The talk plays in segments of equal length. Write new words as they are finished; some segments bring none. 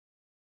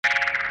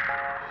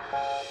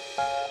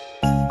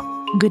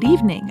Good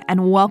evening,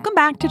 and welcome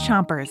back to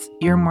Chompers,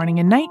 your morning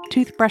and night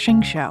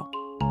toothbrushing show.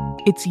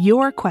 It's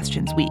your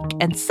questions week,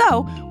 and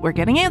so we're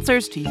getting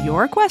answers to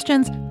your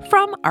questions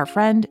from our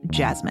friend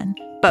Jasmine.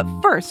 But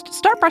first,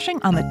 start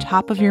brushing on the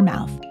top of your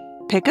mouth.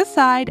 Pick a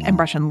side and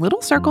brush in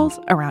little circles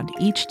around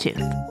each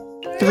tooth.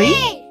 3,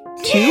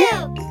 2,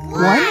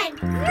 1,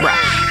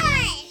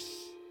 brush.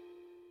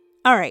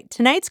 All right,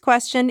 tonight's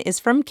question is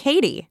from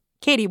Katie.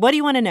 Katie, what do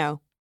you want to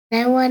know?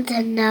 I want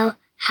to know,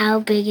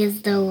 how big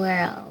is the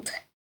world?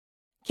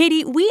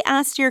 Katie, we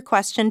asked your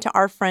question to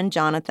our friend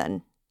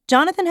Jonathan.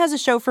 Jonathan has a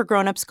show for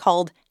grown-ups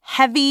called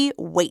Heavy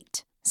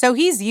Weight, so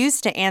he's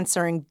used to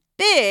answering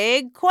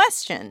big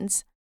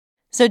questions.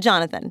 So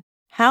Jonathan,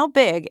 how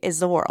big is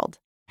the world?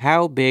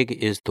 How big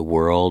is the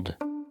world?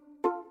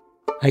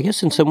 I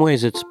guess in some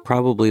ways it's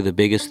probably the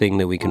biggest thing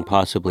that we can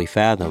possibly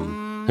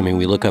fathom. I mean,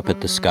 we look up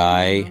at the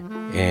sky,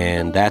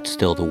 and that's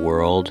still the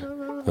world.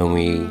 When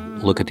we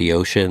look at the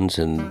oceans,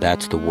 and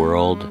that's the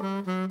world.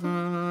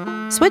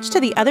 Switch to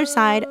the other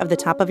side of the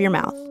top of your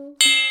mouth.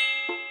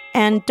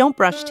 And don't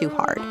brush too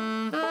hard.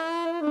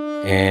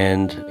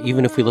 And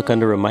even if we look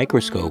under a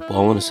microscope,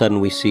 all of a sudden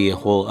we see a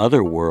whole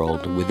other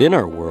world within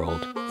our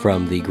world,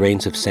 from the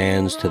grains of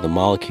sands to the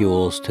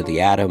molecules to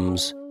the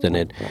atoms. And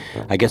it,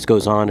 I guess,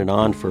 goes on and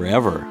on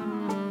forever.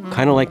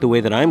 Kind of like the way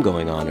that I'm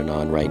going on and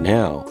on right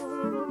now.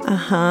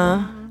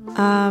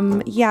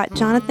 Yeah,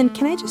 Jonathan,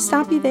 can I just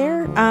stop you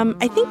there?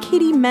 I think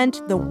Katie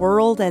meant the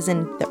world as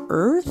in the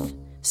Earth.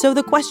 So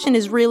the question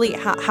is really,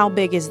 how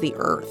big is the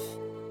Earth?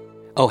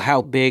 Oh,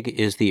 how big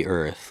is the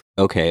Earth?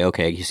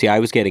 Okay. You see, I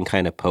was getting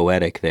kind of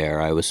poetic there.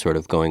 I was sort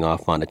of going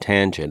off on a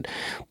tangent.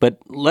 But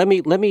let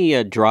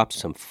me drop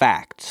some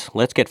facts.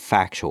 Let's get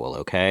factual,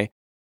 okay?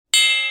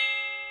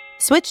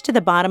 Switch to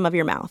the bottom of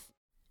your mouth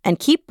and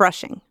keep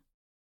brushing.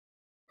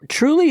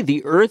 Truly,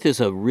 the Earth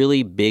is a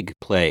really big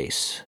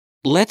place.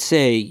 Let's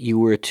say you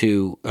were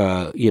to,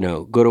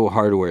 go to a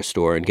hardware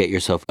store and get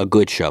yourself a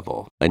good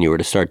shovel, and you were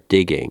to start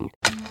digging.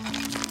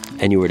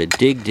 And you were to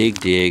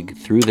dig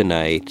through the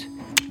night.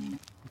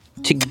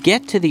 To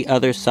get to the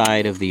other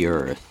side of the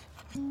Earth,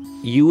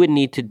 you would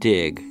need to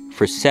dig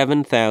for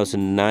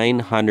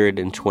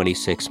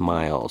 7,926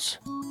 miles,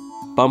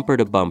 bumper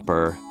to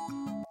bumper,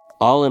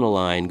 all in a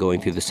line going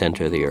through the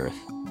center of the Earth.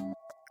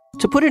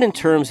 To put it in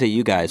terms that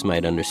you guys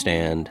might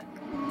understand,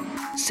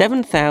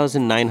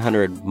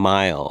 7,900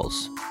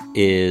 miles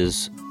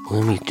is,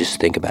 let me just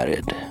think about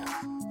it.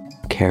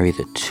 Carry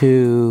the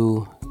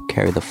 2,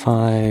 carry the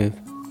 5,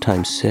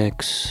 times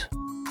 6.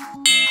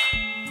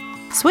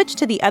 Switch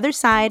to the other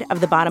side of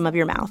the bottom of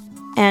your mouth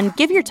and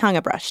give your tongue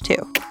a brush too.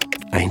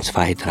 1,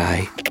 2,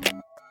 3.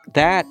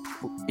 That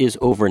is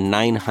over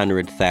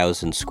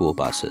 900,000 school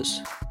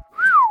buses.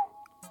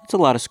 That's a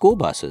lot of school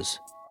buses.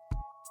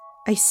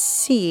 I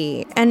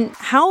see. And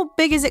how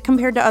big is it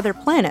compared to other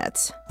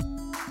planets?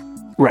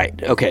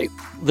 Right, okay.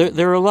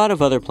 There are a lot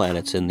of other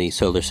planets in the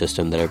solar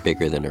system that are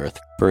bigger than Earth.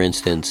 For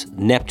instance,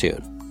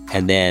 Neptune.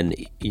 And then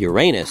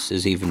Uranus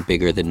is even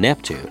bigger than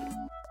Neptune.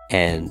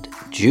 And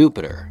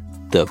Jupiter,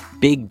 the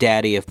big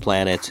daddy of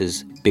planets,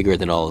 is bigger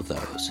than all of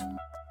those.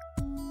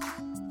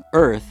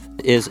 Earth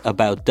is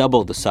about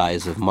double the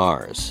size of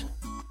Mars.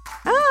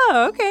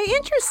 Oh, okay,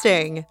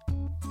 interesting.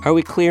 Are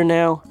we clear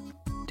now?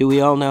 Do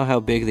we all know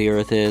how big the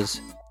Earth is?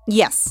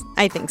 Yes,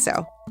 I think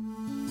so.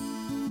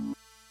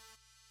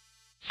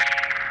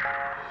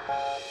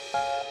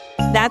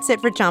 That's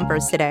it for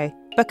Chompers today.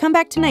 But come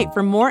back tonight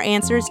for more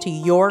answers to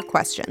your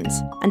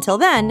questions. Until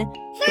then,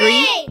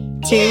 3,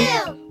 2,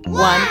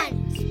 1,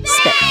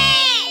 spit.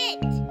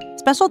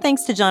 Special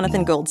thanks to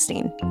Jonathan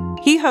Goldstein.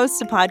 He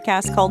hosts a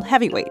podcast called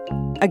Heavy Weight,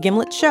 a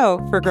Gimlet show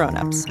for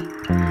grown-ups.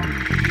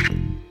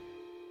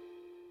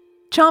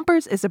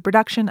 Chompers is a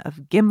production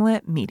of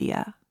Gimlet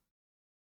Media.